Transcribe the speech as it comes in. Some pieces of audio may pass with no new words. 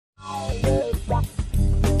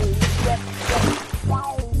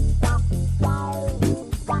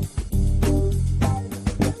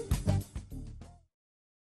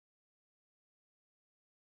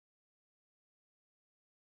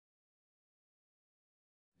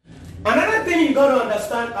Another thing you got to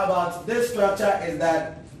understand about this structure is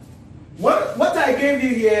that what I gave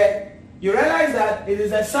you here, you realize that it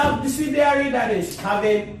is a subsidiary that is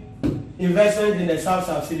having investment in the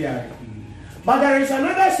subsidiary. But there is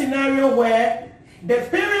another scenario where the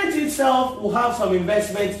parent itself will have some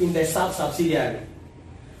investment in the subsidiary.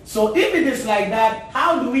 So if it is like that,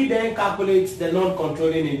 how do we then calculate the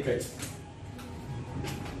non-controlling interest?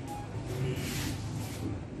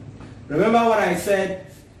 Remember what I said?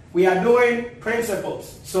 We are doing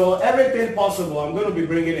principles. So everything possible, I'm going to be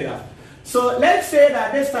bringing it up. So let's say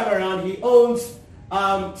that this time around he owns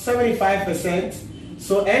 75%.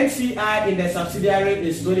 So NCI in the subsidiary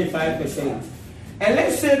is 25%. And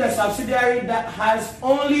let's say the subsidiary that has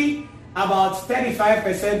only about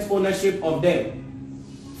 35% ownership of them.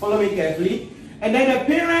 Follow me carefully. And then the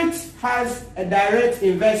parent has a direct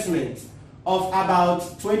investment of about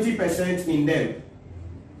 20% in them.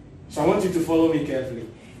 So I want you to follow me carefully.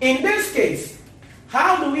 In this case,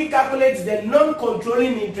 how do we calculate the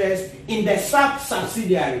non-controlling interest in the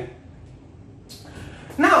subsidiary?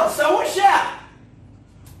 Now, so we share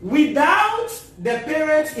without the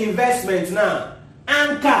parent's investment now,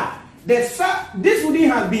 anchor, this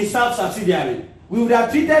wouldn't have been subsidiary. We would have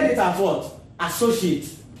treated it as what? Associate.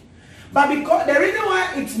 But because the reason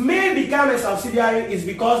why it may become a subsidiary is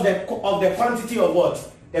because of the quantity of what?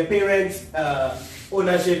 The parent's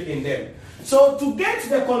ownership in them. So to get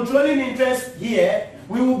the controlling interest here,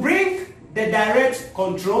 we will bring the direct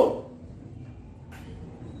controlling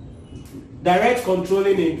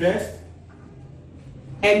interest,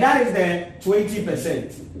 and that is the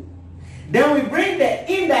 20%. Then we bring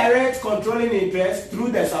the indirect controlling interest through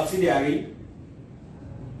the subsidiary.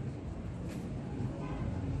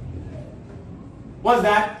 What's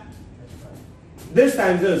that? This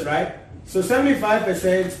times this, right? So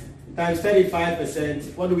 75% times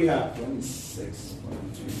 35%, what do we have?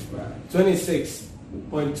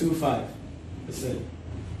 26.25%.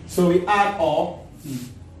 So we add all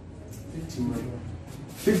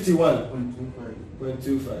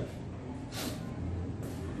 51.25.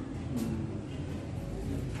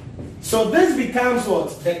 So this becomes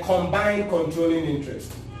what? The combined controlling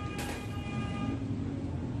interest.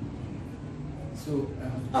 So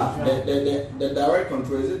the direct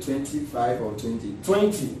control, is it 25 or 20?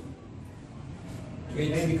 20.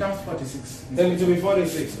 It becomes 46. Then it will be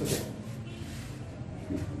 46. Okay.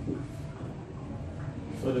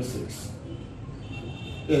 46.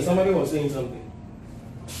 Yeah, somebody was saying something.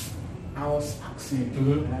 I was asking,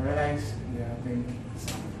 and I realized there have been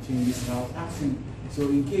some changes. And I was asking, so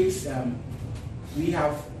in case we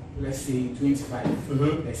have, let's say,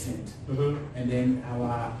 25%, and then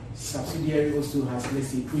our subsidiary also has, let's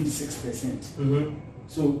say, 26%.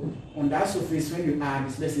 So on that surface, when you add,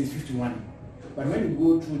 let's say, it's 51. But when you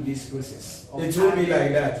go through this process, it will be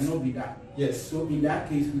like that. It will not be that. Yes. So in that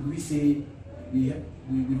case, we say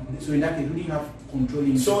so in that case, we didn't have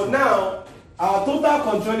controlling. So now our total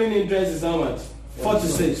controlling interest is how much?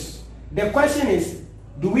 46. The question is,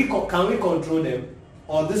 can we control them,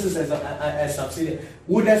 or this is a subsidiary?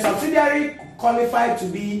 Would the subsidiary qualify to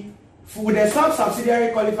be? Would the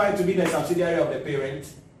subsidiary qualify to be the subsidiary of the parent?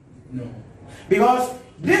 No, because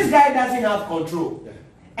this guy doesn't have control.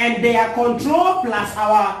 And their control plus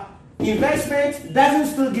our investment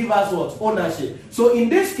doesn't still give us what? Ownership. So in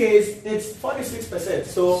this case, it's 46%.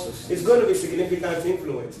 So it's going to be significant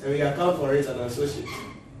influence, and we account for it as an associate.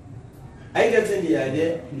 Are you getting the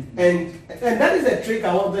idea? And that is the trick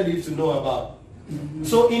I wanted you to know about.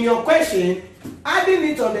 So in your question, adding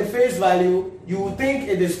it on the face value, you would think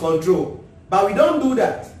it is control. But we don't do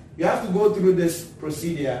that. You have to go through this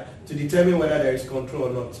procedure to determine whether there is control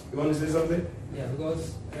or not. You want to say something? Yeah,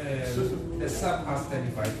 because the sub has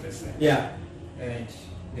 35%. Yeah. And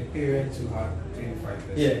the parents who have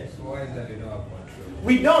 25%. Yeah. So why is that they don't have control?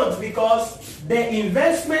 We don't, because the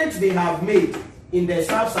investment they have made in the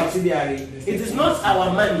subsidiary, it is not our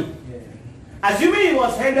money. Yeah. Assuming it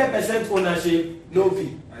was 100% ownership, no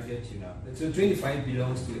fee. I get you now. So 25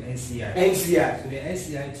 belongs to NCI. NCI. So the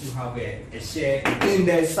NCI to have a share In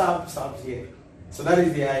the sub here. So that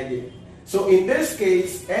is the idea. So in this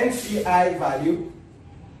case, NCI value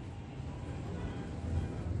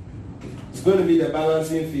is going to be the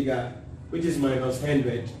balancing figure, which is minus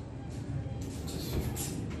 100.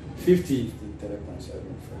 50.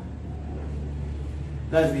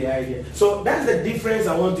 That's the idea. So that's the difference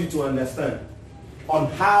I want you to understand on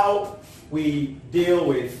how we deal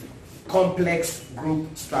with complex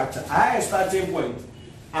group structure. I have a starting point.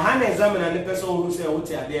 I have an examiner, the person who says,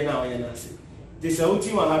 what are they now? This is a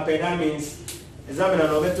team will happen. That means examiner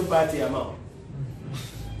over to party amount.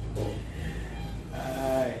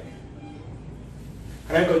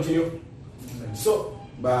 Can I continue? So,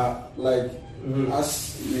 but like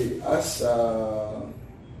as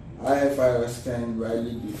IFRS can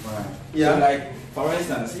rightly define. Yeah. So like for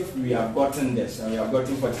instance, if we have gotten this and we have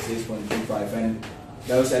gotten 46.25 and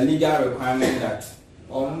there was a legal requirement that,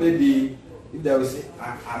 or maybe if there was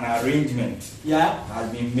an arrangement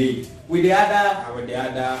has been made with the other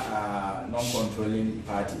non-controlling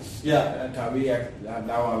parties. Yeah. That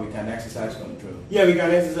one we can exercise control. Yeah, we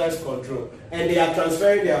can exercise control. And they are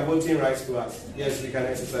transferring their voting rights to us. Yes, we can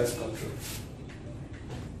exercise control.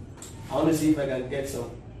 I want to see if I can get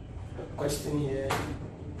some question here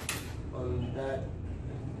on that.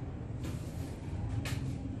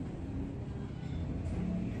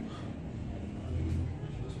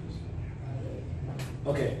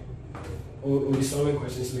 Okay. We'll be solving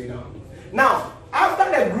questions later on. Now, after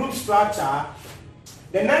the group structure,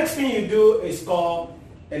 the next thing you do is called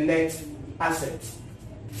a net asset.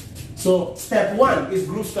 So step 1 is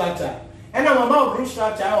group structure. And I'm about group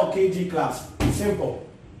structure or KG class. Simple.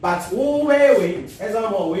 But so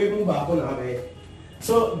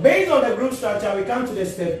based on the group structure, we come to the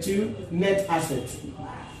step 2, net asset.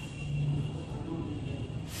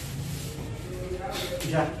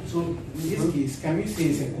 Yeah, so in this case, can we say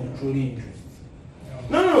it's a controlling interest?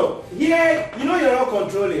 No. Here, you're not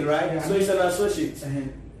controlling, right? Yeah, so it's an associate.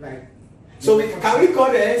 Right. So can we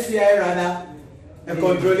call the NCI rather a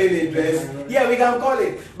controlling interest? Yeah, we can call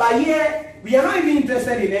it. But here, we are not even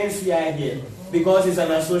interested in NCI here because it's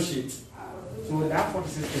an associate. So that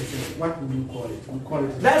 46%, what would you call it? We call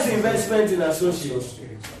it. That's investment in associates.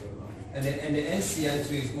 And the NCI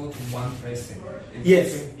too is not to one person.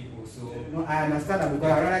 Yes. No, I understand that because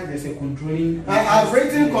I realize there's a controlling. I've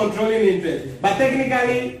written controlling interest, but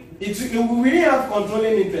technically, we really have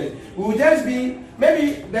controlling interest. We will just be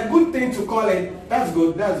maybe the good thing to call it. That's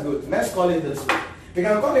good. Let's call it this way. We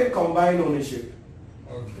can call it combined ownership.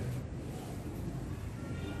 Okay.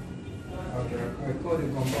 I call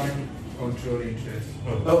it combined control interest.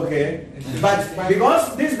 Okay, but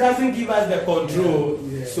because this doesn't give us the control,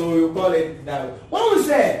 so we call it that way. When we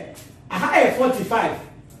say I have 45.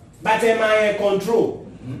 But am I a control?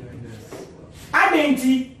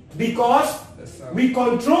 Identity, because we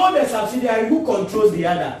control the subsidiary who controls the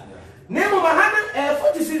other. Name of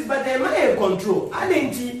 46, but am I a control?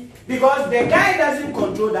 Identity, because the guy doesn't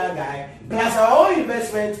control that guy, plus our own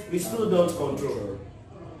investment, we still don't control.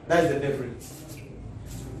 That's the difference.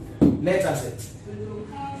 Net assets.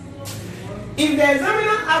 If the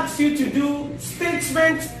examiner asks you to do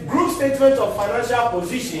group statement of financial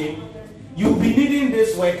position, you'll be needing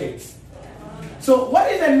these workings. So what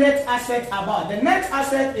is the net asset about? The net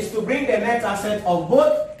asset is to bring the net asset of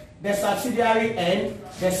both the subsidiary and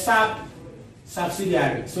the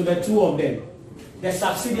sub-subsidiary. So the two of them. The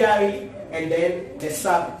subsidiary and then the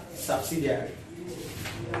sub-subsidiary.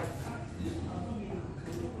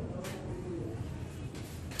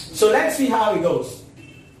 So let's see how it goes.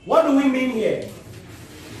 What do we mean here?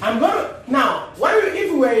 Now,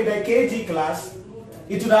 if we were in the KG class,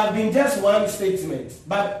 it would have been just one statement.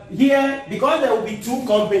 But here, because there will be two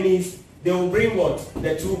companies, they will bring what?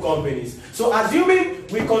 The two companies. So assuming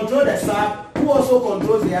we control the sub, who also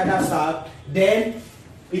controls the other sub, then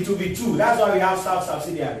it will be two. That's why we have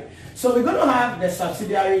sub-subsidiary. So we're going to have the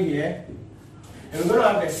subsidiary here, and we're going to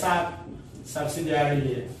have the sub-subsidiary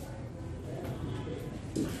here.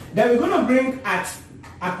 Then we're going to bring at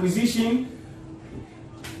acquisition,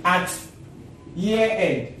 at year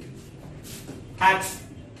end. At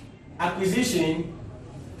acquisition,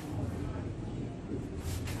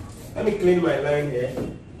 let me clean my line here.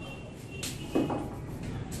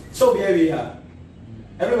 So here we are.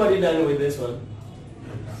 Everybody done with this one?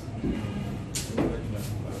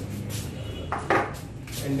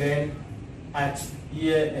 And then at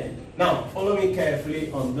year end. Now follow me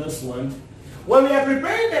carefully on this one. When we are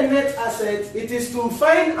preparing the net asset, it is to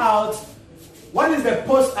find out what is the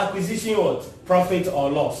post-acquisition profit or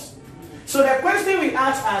loss. So the question we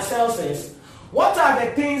ask ourselves is, what are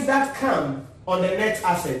the things that come on the net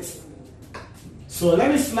assets? So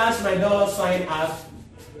let me slash my $sign up.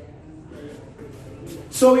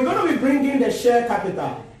 So we're going to be bringing the share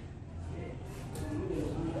capital.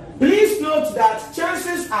 Please note that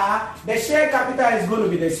chances are the share capital is going to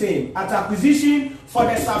be the same. At acquisition, for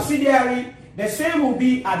the subsidiary, the same will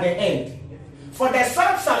be at the end. For the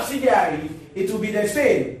sub-subsidiary, it will be the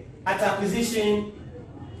same at acquisition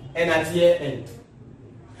and at year end.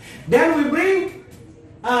 Then we bring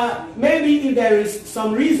maybe if there is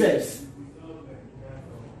some reserves,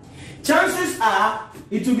 chances are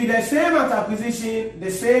it will be the same at acquisition,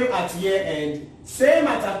 the same at year end, same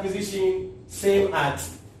at acquisition, same at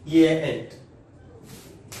year end.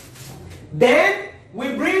 Then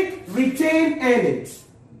we bring retained earnings.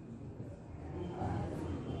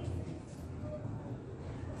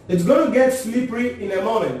 It's going to get slippery in a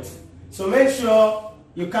moment, so make sure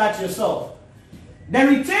you catch yourself. The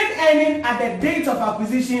retained earning at the date of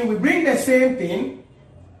acquisition, we bring the same thing,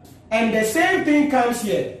 and the same thing comes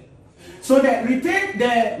here. So the retained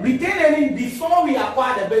earning before we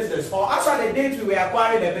acquire the business, or after the date we were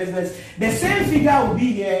acquiring the business, the same figure will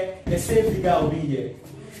be here, the same figure will be here.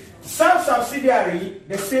 Subsidiary,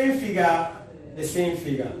 the same figure, the same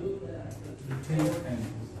figure. Retained earnings.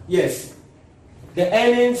 Yes. The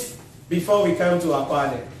earnings before we come to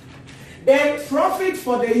acquire them. Then profit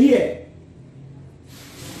for the year.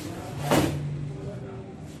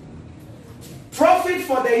 Profit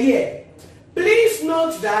for the year. Please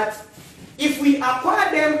note that if we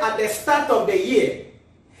acquire them at the start of the year,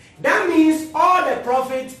 that means all the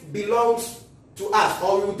profit belongs to us,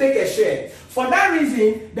 or we will take a share. For that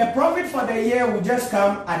reason, the profit for the year will just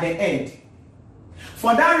come at the end.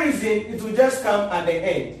 For that reason, it will just come at the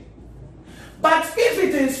end. But if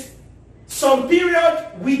it is some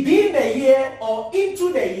period within the year or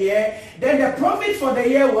into the year, then the profit for the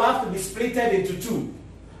year will have to be split into two.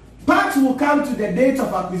 Part will come to the date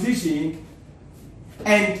of acquisition,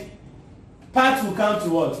 and part will come to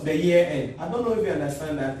what? The year end. I don't know if you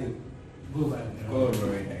understand that thing. Go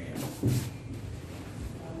over it again.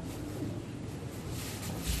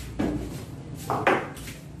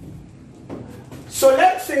 So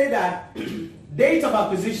let's say that date of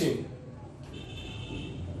acquisition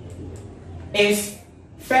is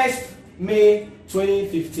 1st May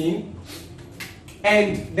 2015,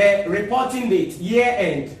 and the reporting date, year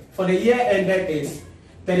end, for the year ended is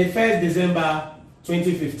 31st December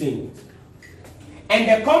 2015. And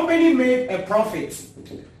the company made a profit,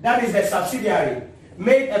 that is the subsidiary,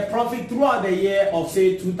 made a profit throughout the year of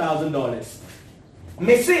say $2,000.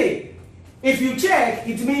 May say, if you check,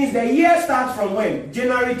 it means the year starts from when?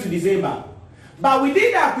 January to December. But we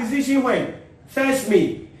did the acquisition when? 1st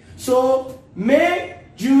May. So May,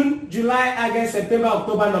 June, July, August, September,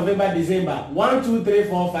 October, November, December. 1, 2, 3,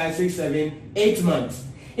 4, 5, 6, 7, 8 months.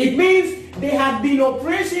 It means they had been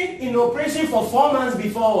in operation for 4 months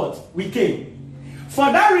before what? We came.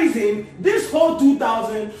 For that reason, this whole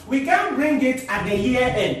 2,000, we can't bring it at the year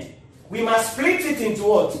end. We must split it into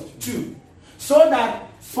what? 2. So that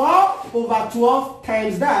 4/12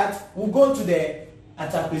 times that will go to the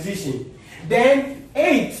at acquisition. Then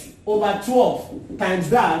 8/12 times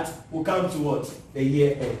that will come to what? The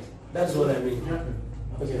year end. That's what I mean.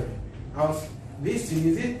 Okay. This thing,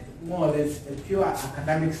 is it more or less a pure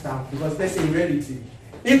academic stuff? Because that's in reality.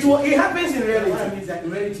 It happens in reality. What I mean is that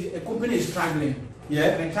in reality, a company is struggling. Yeah.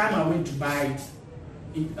 At the time I went to buy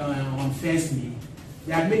it on 1st May,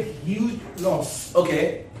 they had made huge loss.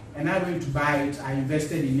 Okay. And I went to buy it. I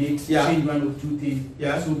invested in it. Yeah. Changed 1 or 2 things.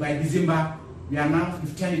 Yeah. So by December, we are now,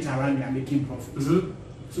 we've turned it around. We are making profits. Mm-hmm.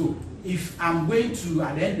 So if I'm going to,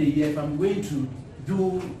 at the end of the year, if I'm going to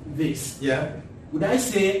do this, Yeah. would I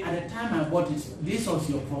say at the time I bought it, this was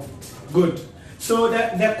your profit? Good. So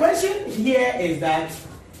the question here is that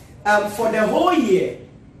for the whole year,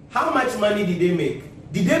 how much money did they make?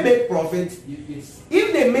 Did they make profit? Yes.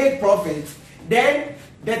 If they made profit, then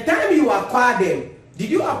the time you acquire them, did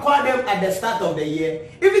you acquire them at the start of the year?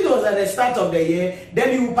 If it was at the start of the year,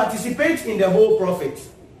 then you will participate in the whole profit.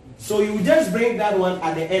 So you will just bring that one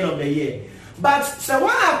at the end of the year. But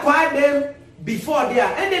someone acquired them before there,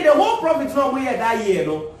 and then the whole profit not where that year,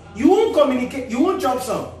 no? You won't communicate, you won't chop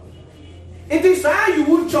some. It is how you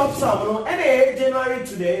won't chop some, no? And January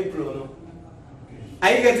to the April, no?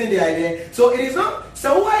 Are you getting the idea? So it is not,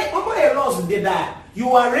 so why a loss did that?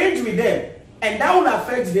 You arrange with them, and that will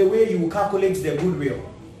affect the way you calculate the goodwill.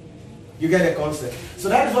 You get the concept? So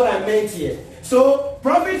that is what I meant here. So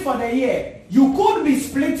profit for the year, you could be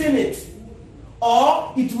splitting it,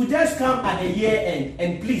 or it will just come at the year end.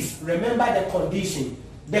 And please remember the condition.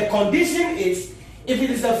 The condition is, if it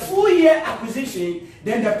is a full year acquisition,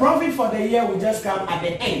 then the profit for the year will just come at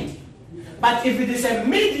the end. But if it is a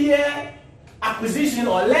mid-year acquisition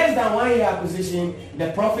or less than 1 year acquisition,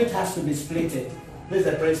 the profit has to be splitted. This is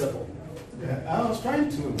the principle. Yeah, I was trying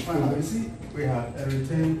to find out. You see, we have a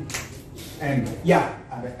retained end. Yeah.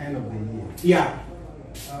 At the end of the year. Yeah.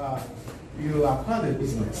 You acquire the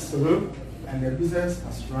business, and the business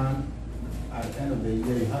has run. At the end of the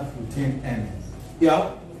year, you have retained earnings.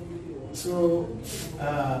 Yeah. So,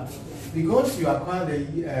 because you acquire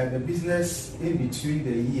the business in between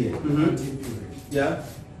the year, period, Yeah.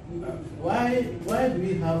 why do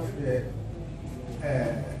we have the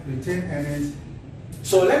retained earnings?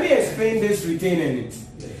 So let me explain this retained earnings.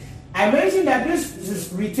 I mentioned that this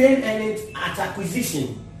is retained earnings at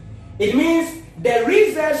acquisition. It means the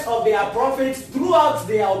reserves of their profits throughout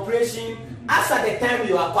their operation as at the time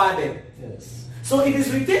you acquire them. Yes. So it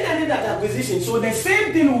is retained earnings at acquisition. So the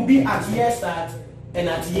same thing will be at year start and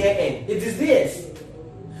at year end. It is theirs.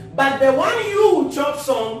 But the one you chop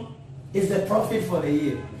some is the profit for the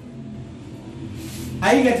year.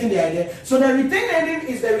 Are you getting the idea? So the retained earnings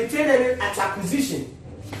is the retained earnings at acquisition.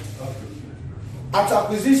 At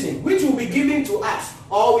acquisition, which will be given to us,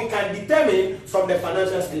 or we can determine from the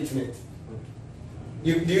financial statement.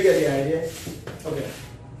 Do you get the idea? Okay.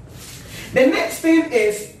 The next thing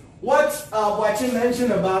is what Boachi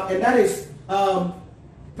mentioned about, and that is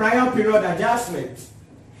prior period adjustment.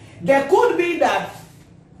 There could be that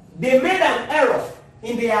they made an error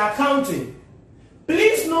in their accounting.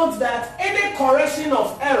 Please note that any correction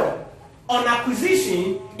of error on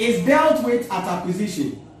acquisition is dealt with at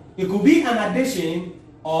acquisition. It could be an addition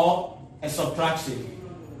or a subtraction.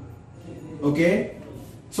 Okay?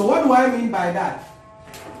 So what do I mean by that?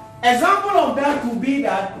 Example of that could be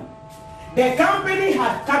that the company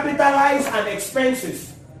had capitalized an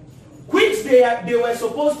expenses which they were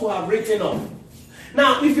supposed to have written off.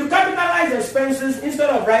 Now, if you capitalize expenses instead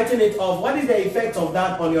of writing it off, what is the effect of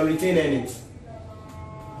that on your retained earnings?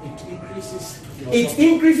 It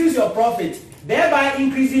increases your profit, thereby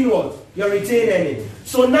increasing what? Your retained earnings.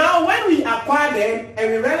 So now when we acquire them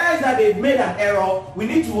and we realize that they've made an error, we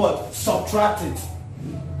need to what? Subtract it.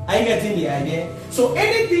 Are you getting the idea? So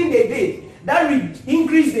anything they did that will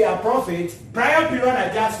increase their profit, prior period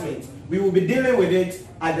adjustment, we will be dealing with it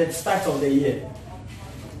at the start of the year.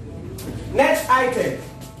 Next item,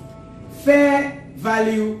 fair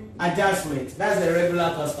value adjustment. That's the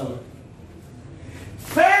regular customer.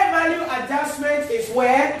 Fair value adjustment is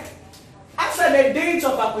where, as at the date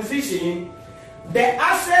of acquisition, the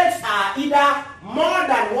assets are either more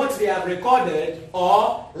than what they have recorded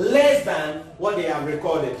or less than what they have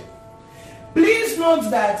recorded. Please note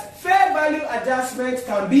that fair value adjustment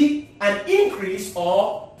can be an increase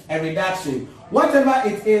or a reduction. Whatever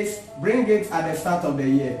it is, bring it at the start of the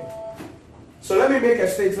year. So let me make a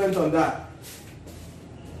statement on that.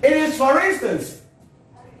 It is, for instance,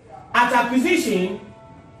 at acquisition,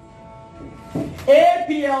 A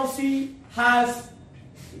PLC has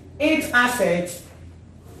 8 assets,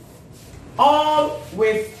 all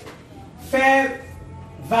with fair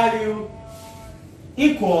value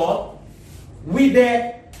equal, with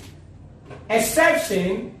the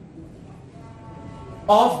exception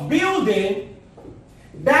of building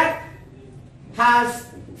that has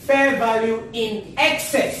fair value in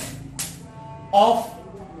excess of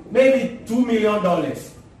maybe $2 million.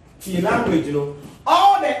 See, language, you know.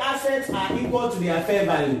 All the assets are equal to their fair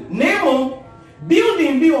value. Nemo,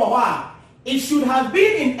 building B or Y, it should have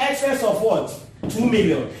been in excess of what? 2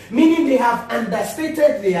 million. Meaning they have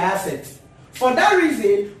understated their assets. For that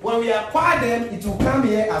reason, when we acquire them, it will come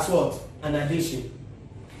here as what? An addition.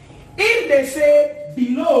 If they say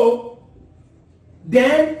below,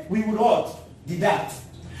 then we would what? Deduct.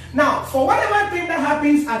 Now, for whatever thing that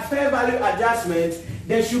happens at fair value adjustment,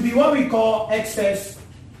 there should be what we call excess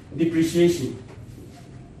depreciation.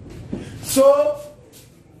 So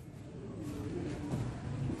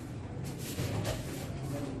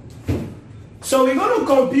we're going to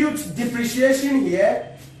compute depreciation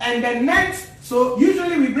here, and the net, so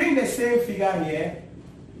usually we bring the same figure here.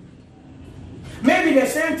 Maybe the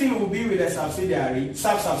same thing will be with the subsidiary,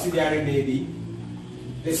 sub-subsidiary maybe.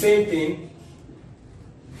 The same thing.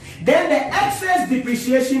 Then the excess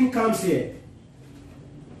depreciation comes here.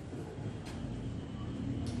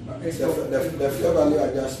 The fair value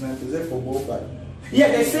adjustment, is it for both sides?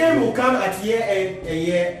 Yeah, the same will come at year end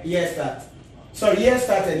and year start. Sorry, year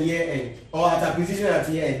start and year end. Or at acquisition at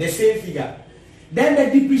year end. The same figure. Then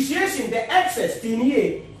the depreciation, the excess in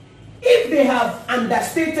year, if they have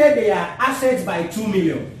understated their assets by 2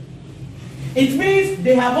 million, it means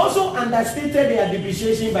they have also understated their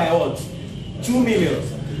depreciation by what? 2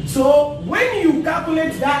 million. So when you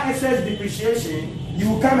calculate that excess depreciation, you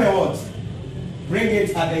will come and what? Bring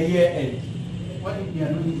it at the year end. What if they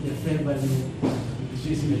are not using the fair value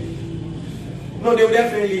depreciation? No, they will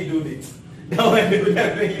definitely do it. No, they will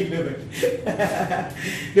definitely do it.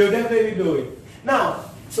 They will definitely do it. Now,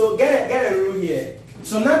 so get a rule here.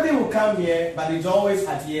 So nothing will come here, but it's always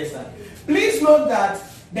at year start. Please note that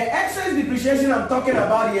the excess depreciation I'm talking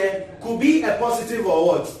about here could be a positive or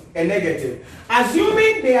what? a negative.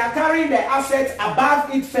 Assuming they are carrying the asset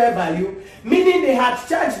above its fair value, meaning they had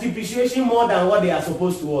charged depreciation more than what they are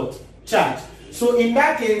supposed to what? Charge. So in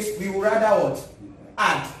that case, we would rather what?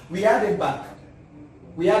 Add. We add it back.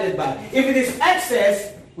 We add it back. If it is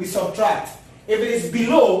excess, we subtract. If it is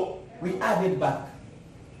below, we add it back.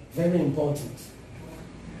 Very important.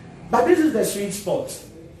 But this is the sweet spot.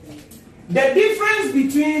 The difference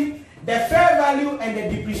between the fair value and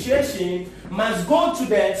the depreciation must go to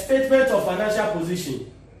the statement of financial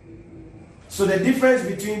position. So the difference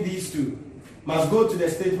between these two must go to the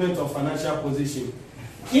statement of financial position,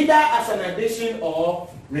 either as an addition or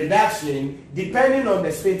reduction, depending on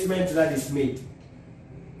the statement that is made.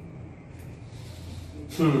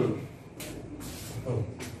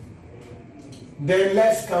 Then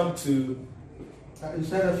let's come to... You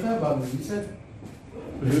said a fair value. You said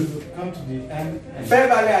come to the end. Fair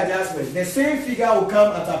value adjustment. The same figure will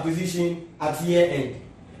come at acquisition at year end.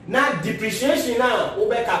 Now depreciation now we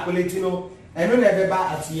be calculating and never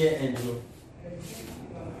at year end.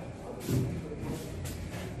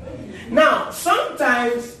 Now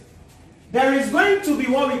sometimes there is going to be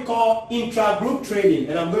what we call intra-group trading,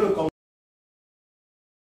 and I'm going to